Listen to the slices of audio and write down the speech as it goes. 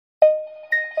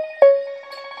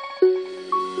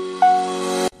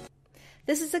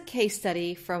This is a case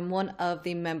study from one of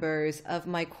the members of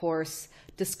my course,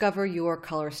 Discover Your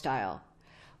Color Style.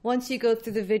 Once you go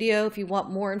through the video, if you want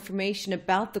more information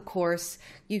about the course,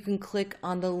 you can click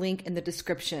on the link in the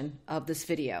description of this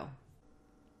video.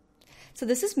 So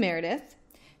this is Meredith.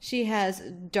 She has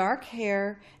dark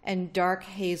hair and dark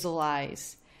hazel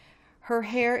eyes. Her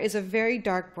hair is a very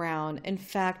dark brown. In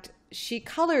fact, she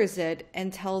colors it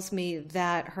and tells me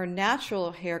that her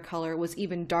natural hair color was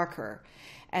even darker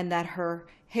and that her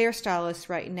hairstylist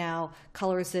right now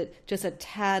colors it just a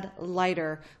tad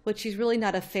lighter, which she's really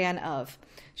not a fan of.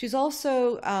 She's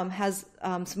also has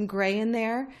some gray in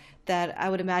there that I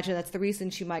would imagine that's the reason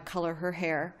she might color her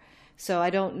hair. So I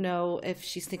don't know if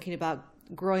she's thinking about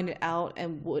growing it out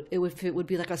and if it would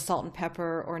be like a salt and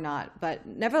pepper or not. But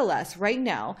nevertheless, right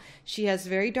now, she has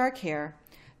very dark hair,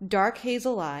 dark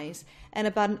hazel eyes, and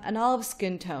about an olive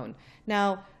skin tone.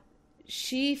 Now,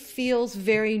 she feels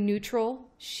very neutral.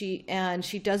 She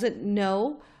doesn't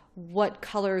know what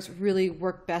colors really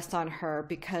work best on her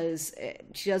because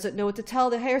she doesn't know what to tell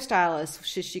the hairstylist.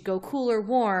 Should she go cool or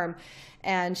warm?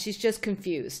 And she's just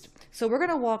confused. So we're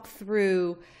going to walk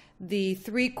through the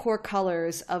 3 core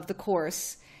colors of the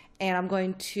course, and I'm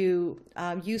going to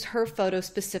use her photo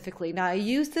specifically. Now, I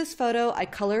used this photo, I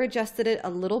color adjusted it a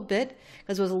little bit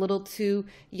because it was a little too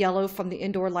yellow from the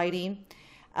indoor lighting,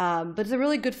 but it's a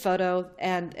really good photo,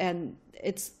 and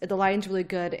the lighting's really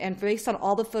good, and based on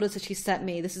all the photos that she sent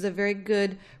me, this is a very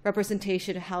good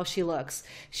representation of how she looks.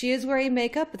 She is wearing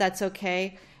makeup, but that's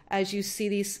okay. As you see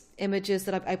these images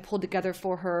that I pulled together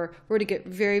for her, we're going to get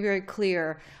very, very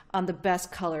clear on the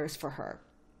best colors for her.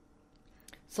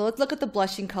 So let's look at the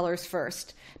blushing colors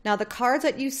first. Now, the cards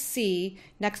that you see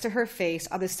next to her face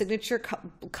are the signature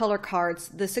color cards,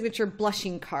 the signature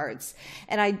blushing cards.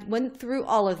 And I went through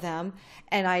all of them,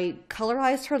 and I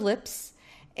colorized her lips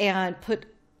and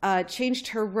changed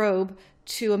her robe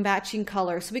to a matching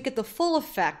color so we get the full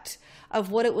effect of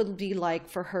what it would be like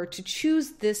for her to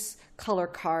choose this color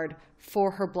card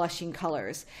for her blushing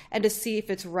colors and to see if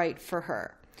it's right for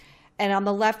her. And on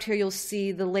the left here, you'll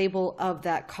see the label of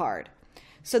that card.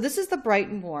 So this is the Bright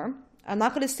and Warm. I'm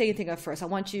not going to say anything at first. I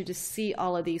want you to see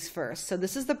all of these first. So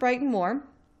this is the Bright and Warm.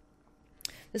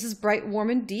 This is Bright, Warm,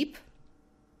 and Deep.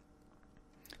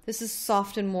 This is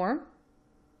Soft and Warm.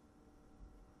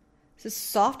 This is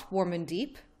Soft, Warm, and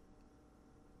Deep.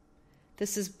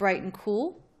 This is Bright and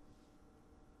Cool.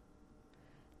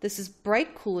 This is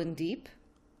Bright, Cool, and Deep.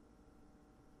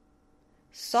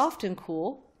 Soft and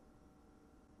Cool.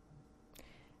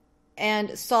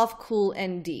 And Soft, Cool,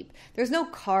 and Deep. There's no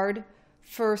card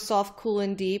for Soft, Cool,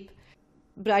 and Deep,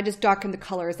 but I just darkened the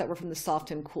colors that were from the Soft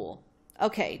and Cool.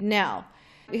 Okay, now,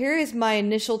 here is my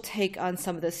initial take on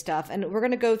some of this stuff, and we're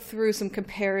going to go through some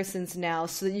comparisons now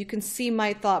so that you can see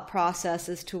my thought process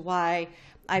as to why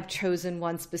I've chosen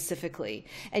one specifically.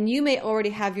 And you may already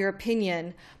have your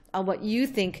opinion on what you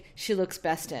think she looks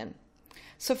best in.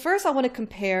 So first, I want to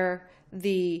compare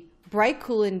the Bright,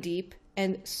 Cool, and Deep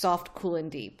and Soft, Cool, and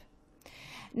Deep.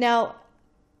 Now,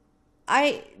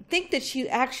 I think that she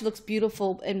actually looks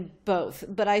beautiful in both,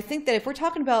 but I think that if we're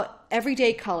talking about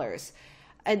everyday colors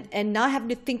and not having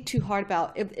to think too hard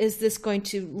about, is this going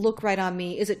to look right on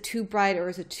me? Is it too bright or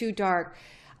is it too dark?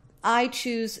 I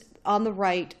choose on the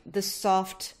right the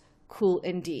Soft, Cool,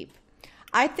 and Deep.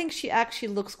 I think she actually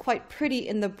looks quite pretty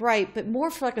in the bright, but more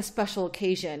for like a special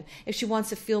occasion if she wants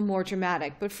to feel more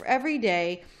dramatic. But for every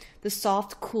day, the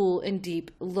Soft, Cool, and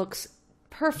Deep looks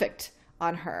perfect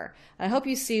on her. And I hope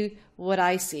you see what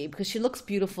I see because she looks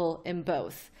beautiful in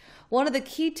both. One of the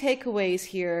key takeaways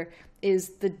here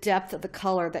is the depth of the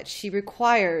color that she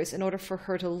requires in order for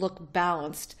her to look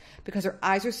balanced because her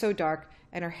eyes are so dark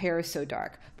and her hair is so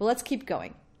dark. But let's keep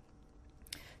going.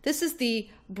 This is the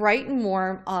Bright and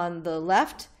Warm on the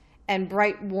left and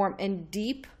Bright, Warm, and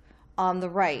Deep on the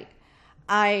right.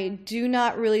 I do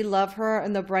not really love her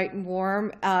in the Bright and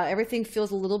Warm. Everything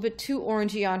feels a little bit too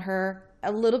orangey on her,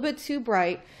 a little bit too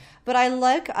bright, but I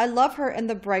love her in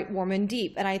the Bright, Warm, and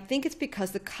Deep. And I think it's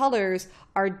because the colors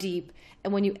are deep.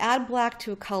 And when you add black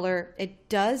to a color, it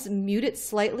does mute it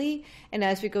slightly. And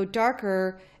as we go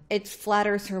darker, it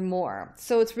flatters her more.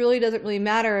 So it really doesn't really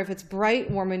matter if it's bright,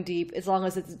 warm, and deep as long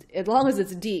as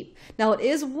it's deep. Now it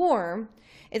is warm.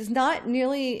 It's not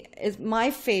nearly as my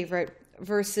favorite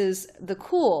versus the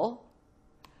Cool,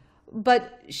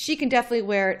 but she can definitely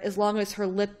wear it as long as her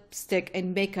lipstick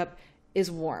and makeup is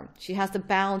warm. She has to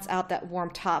balance out that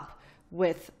warm top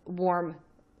with warm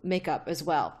makeup as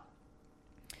well.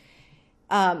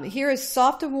 Here is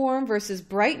Soft and Warm versus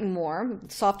Bright and Warm.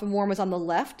 Soft and Warm is on the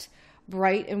left.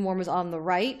 Bright and Warm is on the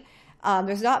right.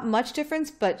 There's not much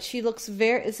difference, but she looks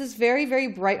this is very, very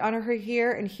bright on her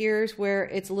here, and here's where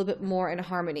it's a little bit more in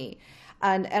harmony.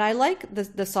 And I like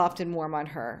the soft and warm on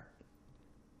her.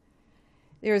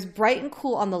 There's bright and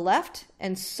cool on the left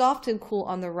and soft and cool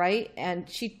on the right, and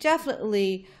she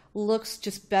definitely looks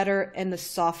just better in the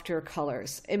softer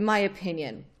colors, in my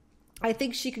opinion. I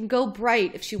think she can go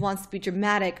bright if she wants to be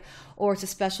dramatic or it's a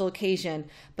special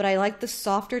occasion, but I like the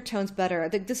softer tones better. I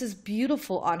think this is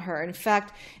beautiful on her. In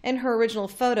fact, in her original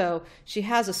photo, she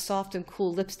has a soft and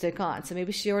cool lipstick on, so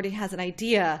maybe she already has an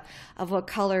idea of what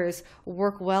colors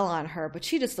work well on her, but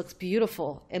she just looks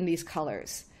beautiful in these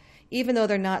colors, even though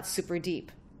they're not super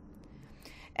deep.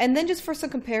 And then just for some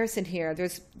comparison here,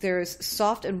 there's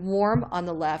soft and warm on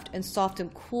the left and soft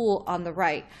and cool on the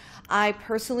right. I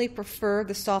personally prefer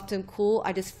the soft and cool.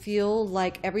 I just feel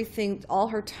like everything, all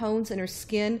her tones in her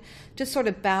skin just sort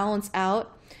of balance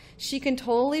out. She can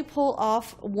totally pull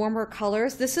off warmer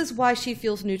colors. This is why she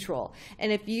feels neutral.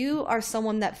 And if you are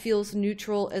someone that feels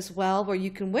neutral as well, where you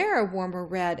can wear a warmer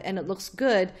red and it looks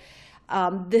good,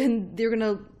 then you're going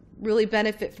to really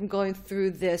benefit from going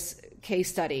through this case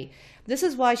study. This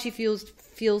is why she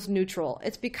feels neutral.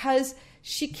 It's because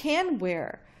she can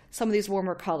wear some of these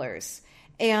warmer colors.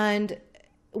 And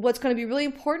what's going to be really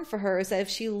important for her is that if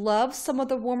she loves some of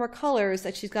the warmer colors,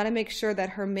 that she's got to make sure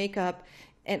that her makeup,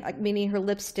 and meaning her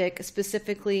lipstick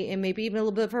specifically, and maybe even a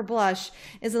little bit of her blush,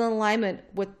 is in alignment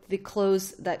with the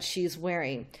clothes that she's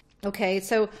wearing. Okay,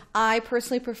 so I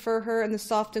personally prefer her in the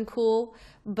soft and cool,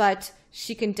 but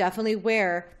she can definitely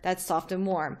wear that soft and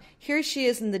warm. Here she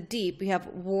is in the deep. We have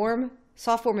warm,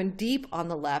 soft, warm, and deep on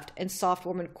the left, and soft,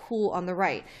 warm, and cool on the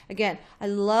right. Again, I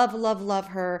love, love, love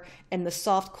her in the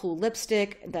soft, cool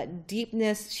lipstick, that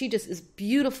deepness. She just is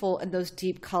beautiful in those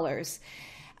deep colors.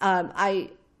 I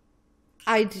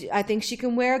think she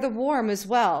can wear the warm as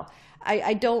well.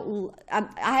 I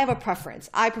have a preference.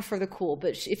 I prefer the cool,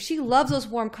 but if she loves those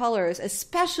warm colors,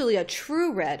 especially a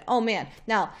true red, oh man.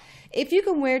 Now, if you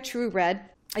can wear true red,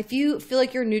 if you feel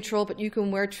like you're neutral, but you can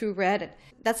wear true red,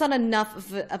 that's not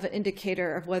enough of an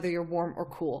indicator of whether you're warm or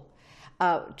cool.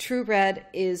 True red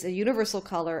is a universal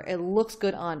color. It looks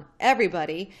good on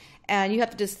everybody, and you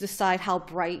have to just decide how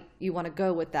bright you want to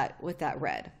go with that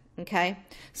red. Okay,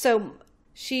 so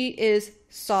she is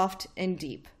soft and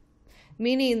deep.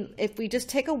 Meaning, if we just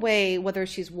take away whether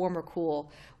she's warm or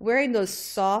cool, wearing those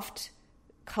soft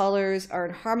colors are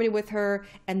in harmony with her,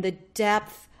 and the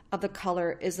depth of the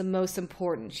color is the most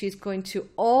important. She's going to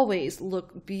always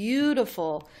look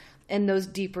beautiful in those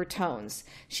deeper tones.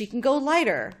 She can go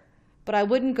lighter, but I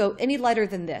wouldn't go any lighter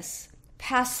than this.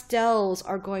 Pastels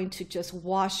are going to just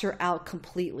wash her out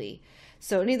completely.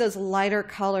 So any of those lighter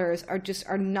colors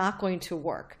are not going to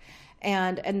work.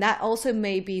 And that also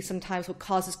may be sometimes what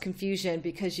causes confusion,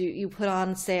 because you put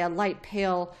on, say, a light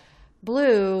pale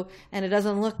blue and it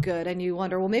doesn't look good, and you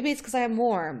wonder, well, maybe it's because I am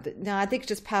warm. No, I think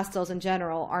just pastels in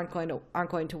general aren't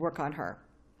going to work on her.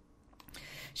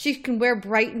 She can wear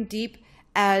bright and deep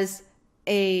as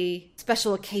a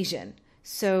special occasion.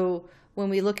 So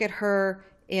when we look at her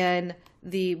in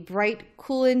the bright,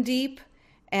 cool, and deep,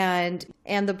 and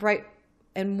the bright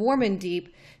and warm and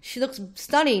deep, she looks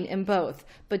stunning in both,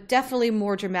 but definitely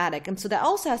more dramatic. And so that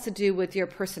also has to do with your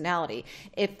personality.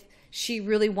 If she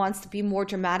really wants to be more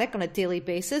dramatic on a daily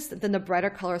basis, then the brighter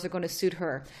colors are going to suit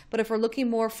her. But if we're looking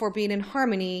more for being in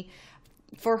harmony,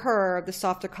 for her, the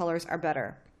softer colors are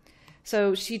better.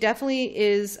 So she definitely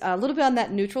is a little bit on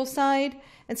that neutral side.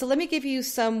 And so let me give you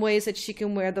some ways that she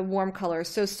can wear the warm colors.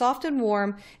 So soft and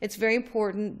warm, it's very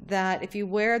important that if you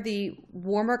wear the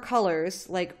warmer colors,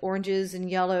 like oranges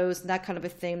and yellows and that kind of a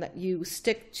thing, that you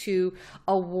stick to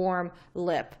a warm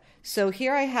lip. So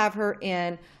here I have her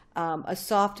in a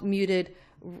soft, muted,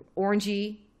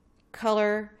 orangey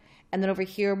color, and then over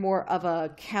here more of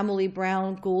a camely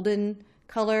brown, golden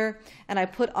color, and I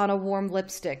put on a warm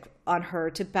lipstick on her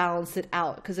to balance it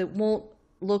out, because it won't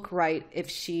look right if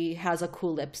she has a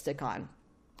cool lipstick on.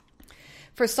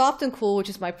 For soft and cool, which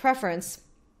is my preference,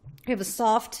 we have a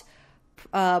soft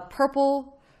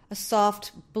purple, a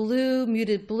soft blue,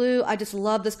 muted blue. I just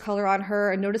love this color on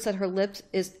her, and notice that her lips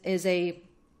is a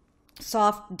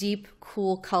soft, deep,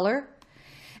 cool color.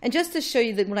 And just to show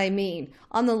you what I mean,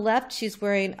 on the left she's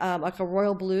wearing like a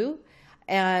royal blue,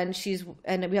 and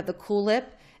we have the cool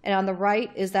lip, and on the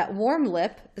right is that warm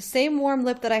lip, the same warm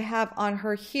lip that I have on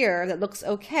her here that looks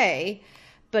okay,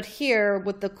 but here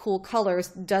with the cool colors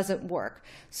doesn't work.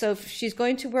 So if she's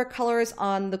going to wear colors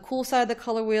on the cool side of the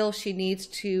color wheel, she needs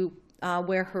to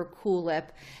wear her cool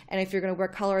lip. And if you're going to wear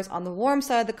colors on the warm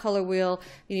side of the color wheel,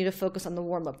 you need to focus on the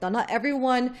warm lip. Now, not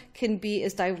everyone can be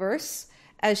as diverse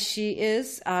as she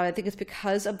is. I think it's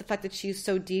because of the fact that she's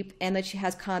so deep and that she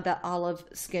has kind of that olive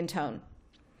skin tone.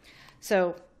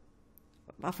 So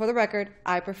for the record,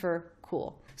 I prefer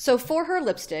cool. So for her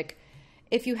lipstick,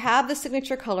 if you have the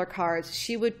signature color cards,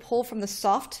 she would pull from the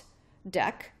soft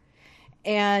deck,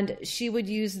 and she would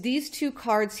use these two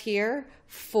cards here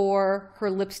for her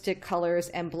lipstick colors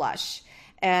and blush.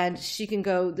 And she can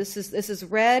go, this is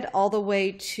red all the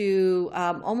way to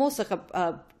almost like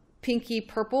a pinky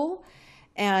purple.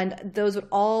 And those would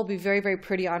all be very, very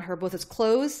pretty on her, both as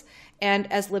clothes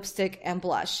and as lipstick and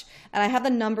blush. And I have the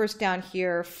numbers down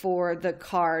here for the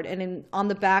card. And on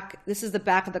the back, this is the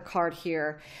back of the card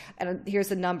here. And here's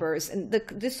the numbers. And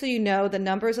just so you know, the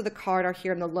numbers of the card are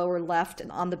here in the lower left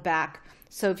and on the back.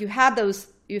 So if you have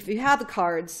the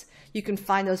cards, you can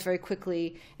find those very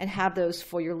quickly and have those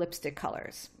for your lipstick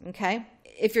colors, okay?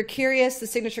 If you're curious, the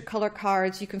signature color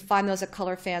cards, you can find those at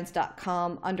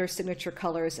colorfans.com under signature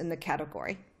colors in the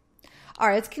category. All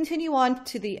right, let's continue on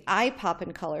to the eye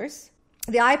poppin' colors.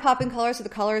 The eye poppin' colors are the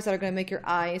colors that are going to make your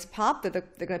eyes pop. They're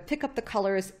going to pick up the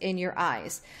colors in your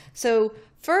eyes. So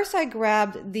first I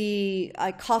grabbed the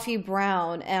coffee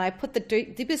brown and I put the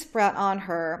deepest brown on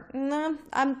her.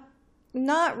 I'm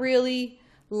not really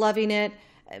loving it.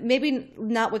 Maybe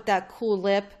not with that cool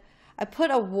lip. I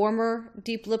put a warmer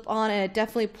deep lip on and it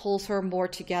definitely pulls her more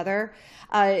together.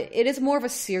 It is more of a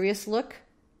serious look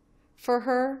for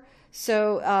her.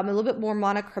 So a little bit more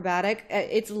monochromatic.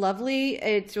 It's lovely.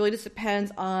 It really just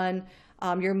depends on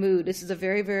your mood. This is a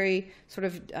very, very sort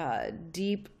of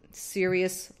deep,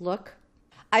 serious look.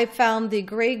 I found the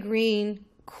gray-green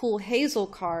Cool Hazel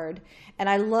card, and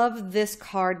I love this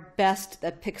card best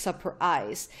that picks up her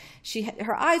eyes.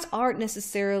 Her eyes aren't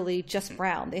necessarily just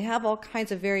brown. They have all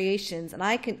kinds of variations, and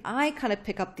I kind of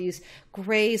pick up these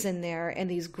grays in there and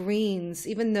these greens,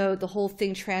 even though the whole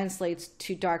thing translates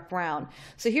to dark brown.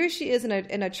 So here she is in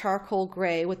a charcoal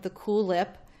gray with the cool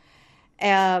lip.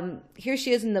 Here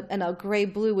she is in a gray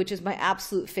blue, which is my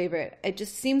absolute favorite. It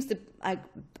just seems to,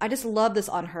 I just love this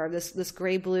on her, this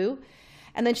gray blue.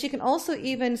 And then she can also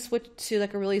even switch to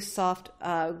like a really soft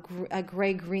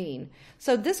gray green.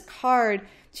 So this card,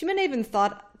 she may not even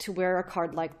thought to wear a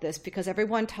card like this because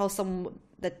everyone tells someone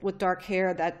that with dark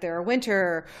hair that they're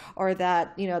winter or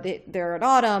that, you know, they're in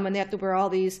autumn and they have to wear all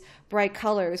these bright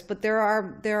colors. But there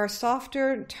are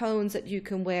softer tones that you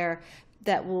can wear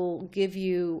that will give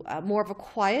you more of a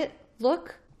quiet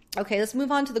look. Okay, let's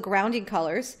move on to the grounding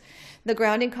colors. The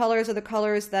grounding colors are the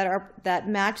colors that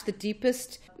match the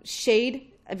deepest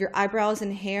shade of your eyebrows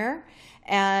and hair,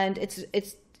 and it's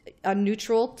a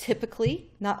neutral typically,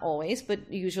 not always, but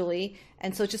usually,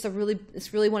 and so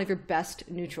it's really one of your best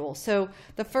neutrals. So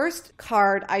the first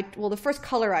color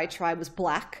I tried was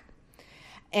black,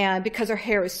 and because her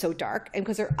hair is so dark and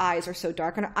because her eyes are so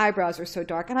dark and her eyebrows are so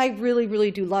dark, and I really, really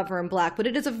do love her in black, but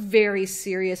it is a very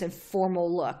serious and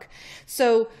formal look.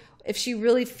 So if she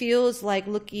really feels like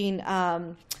looking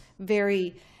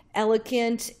very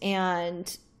elegant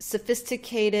and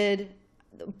sophisticated,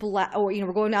 black, or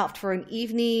we're going out for an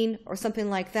evening or something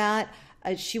like that,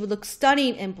 she would look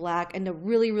stunning in black and a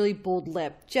really, really bold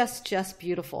lip, just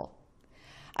beautiful.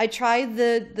 I tried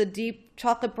the deep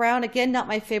chocolate brown, again, not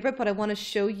my favorite, but I want to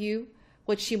show you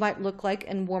what she might look like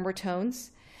in warmer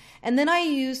tones. And then I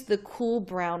used the cool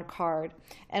brown card,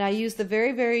 and I used the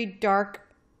very, very dark,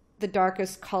 the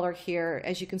darkest color here,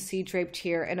 as you can see draped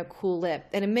here, and a cool lip.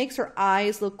 And it makes her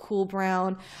eyes look cool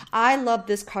brown. I love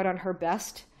this card on her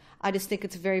best. I just think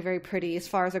it's very, very pretty as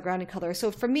far as a grounding color.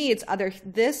 So for me, it's either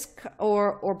this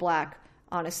or black,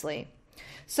 honestly.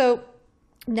 So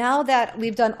now that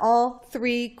we've done all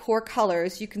three core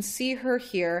colors, you can see her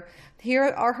here. Here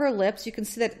are her lips. You can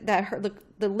see that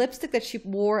the lipstick that she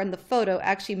wore in the photo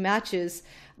actually matches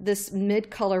this mid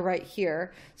color right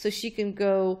here. So she can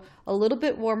go a little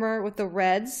bit warmer with the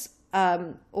reds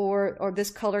or this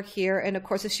color here. And of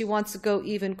course, if she wants to go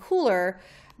even cooler,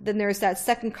 then there's that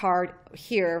second card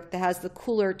here that has the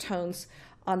cooler tones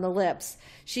on the lips.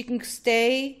 She can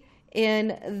stay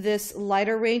in this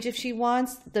lighter range if she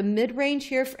wants. The mid-range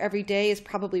here for every day is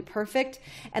probably perfect.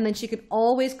 And then she can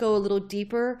always go a little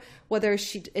deeper, whether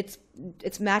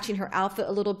it's matching her outfit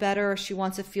a little better, or she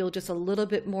wants to feel just a little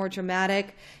bit more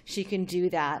dramatic, she can do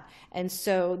that. And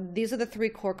so these are the three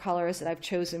core colors that I've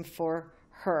chosen for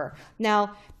her.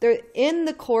 Now, in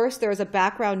the course, there is a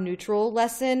background neutral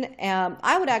lesson.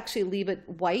 I would actually leave it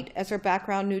white as her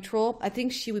background neutral. I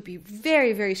think she would be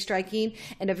very, very striking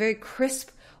and a very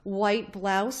crisp white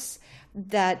blouse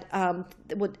that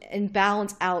would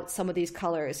balance out some of these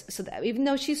colors. So that even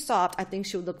though she's soft, I think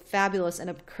she would look fabulous in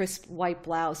a crisp white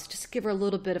blouse. Just give her a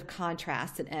little bit of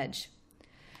contrast and edge.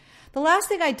 The last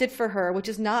thing I did for her, which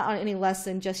is not on any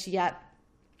lesson just yet,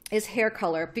 is hair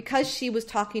color. Because she was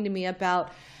talking to me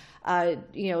about,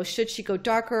 should she go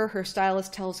darker? Her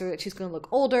stylist tells her that she's going to look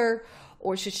older,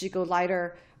 or should she go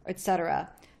lighter, etc.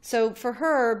 So for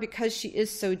her, because she is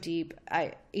so deep,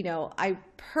 I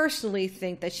personally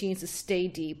think that she needs to stay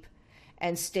deep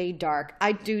and stay dark.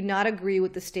 I do not agree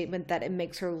with the statement that it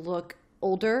makes her look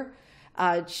older.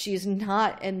 She's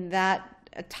not in that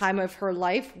time of her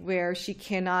life where she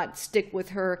cannot stick with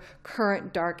her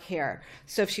current dark hair.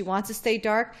 So if she wants to stay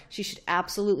dark, she should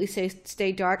absolutely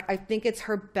stay dark. I think it's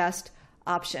her best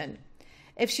option.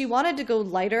 If she wanted to go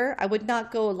lighter, I would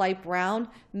not go a light brown,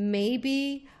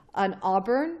 maybe an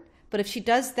auburn. But if she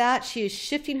does that, she is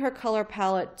shifting her color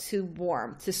palette to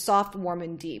warm, to soft, warm,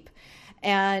 and deep.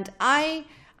 And I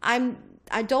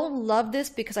don't love this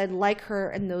because I like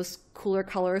her in those cooler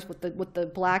colors with the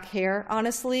black hair,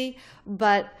 honestly.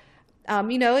 But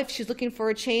if she's looking for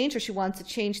a change or she wants to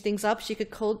change things up, she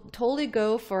could totally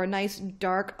go for a nice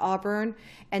dark auburn,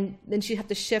 and then she'd have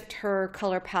to shift her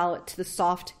color palette to the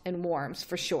soft and warms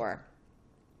for sure.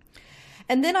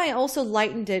 And then I also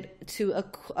lightened it to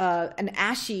an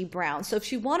ashy brown. So if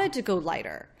she wanted to go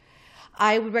lighter,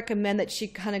 I would recommend that she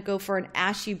kind of go for an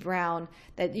ashy brown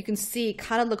that you can see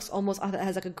kind of looks almost,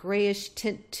 has like a grayish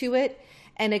tint to it.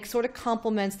 And it sort of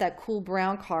complements that cool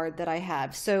brown card that I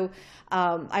have. So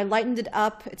I lightened it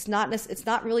up. It's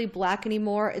not really black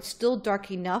anymore. It's still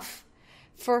dark enough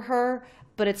for her,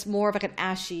 but it's more of like an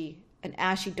ashy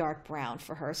dark brown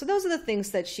for her. So those are the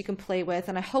things that she can play with.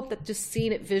 And I hope that just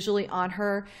seeing it visually on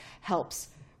her helps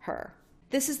her.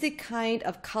 This is the kind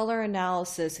of color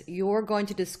analysis you're going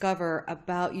to discover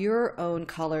about your own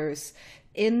colors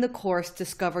in the course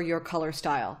Discover Your Color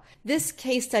Style. This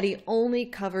case study only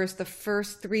covers the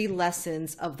first 3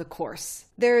 lessons of the course.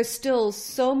 There is still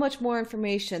so much more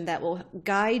information that will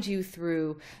guide you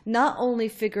through not only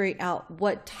figuring out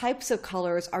what types of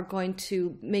colors are going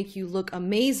to make you look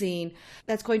amazing,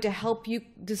 that's going to help you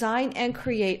design and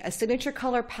create a signature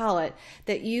color palette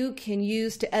that you can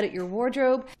use to edit your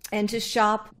wardrobe and to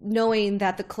shop knowing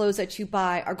that the clothes that you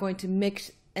buy are going to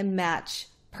mix and match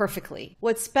perfectly.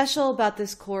 What's special about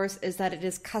this course is that it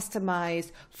is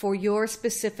customized for your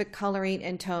specific coloring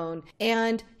and tone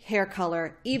and hair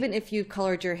color, even if you've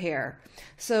colored your hair.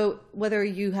 So whether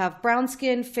you have brown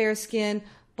skin, fair skin,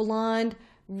 blonde,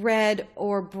 red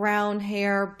or brown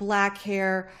hair, black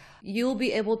hair, you'll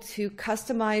be able to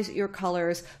customize your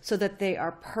colors so that they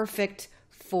are perfect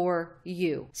for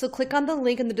you. So click on the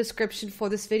link in the description for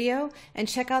this video and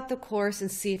check out the course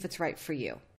and see if it's right for you.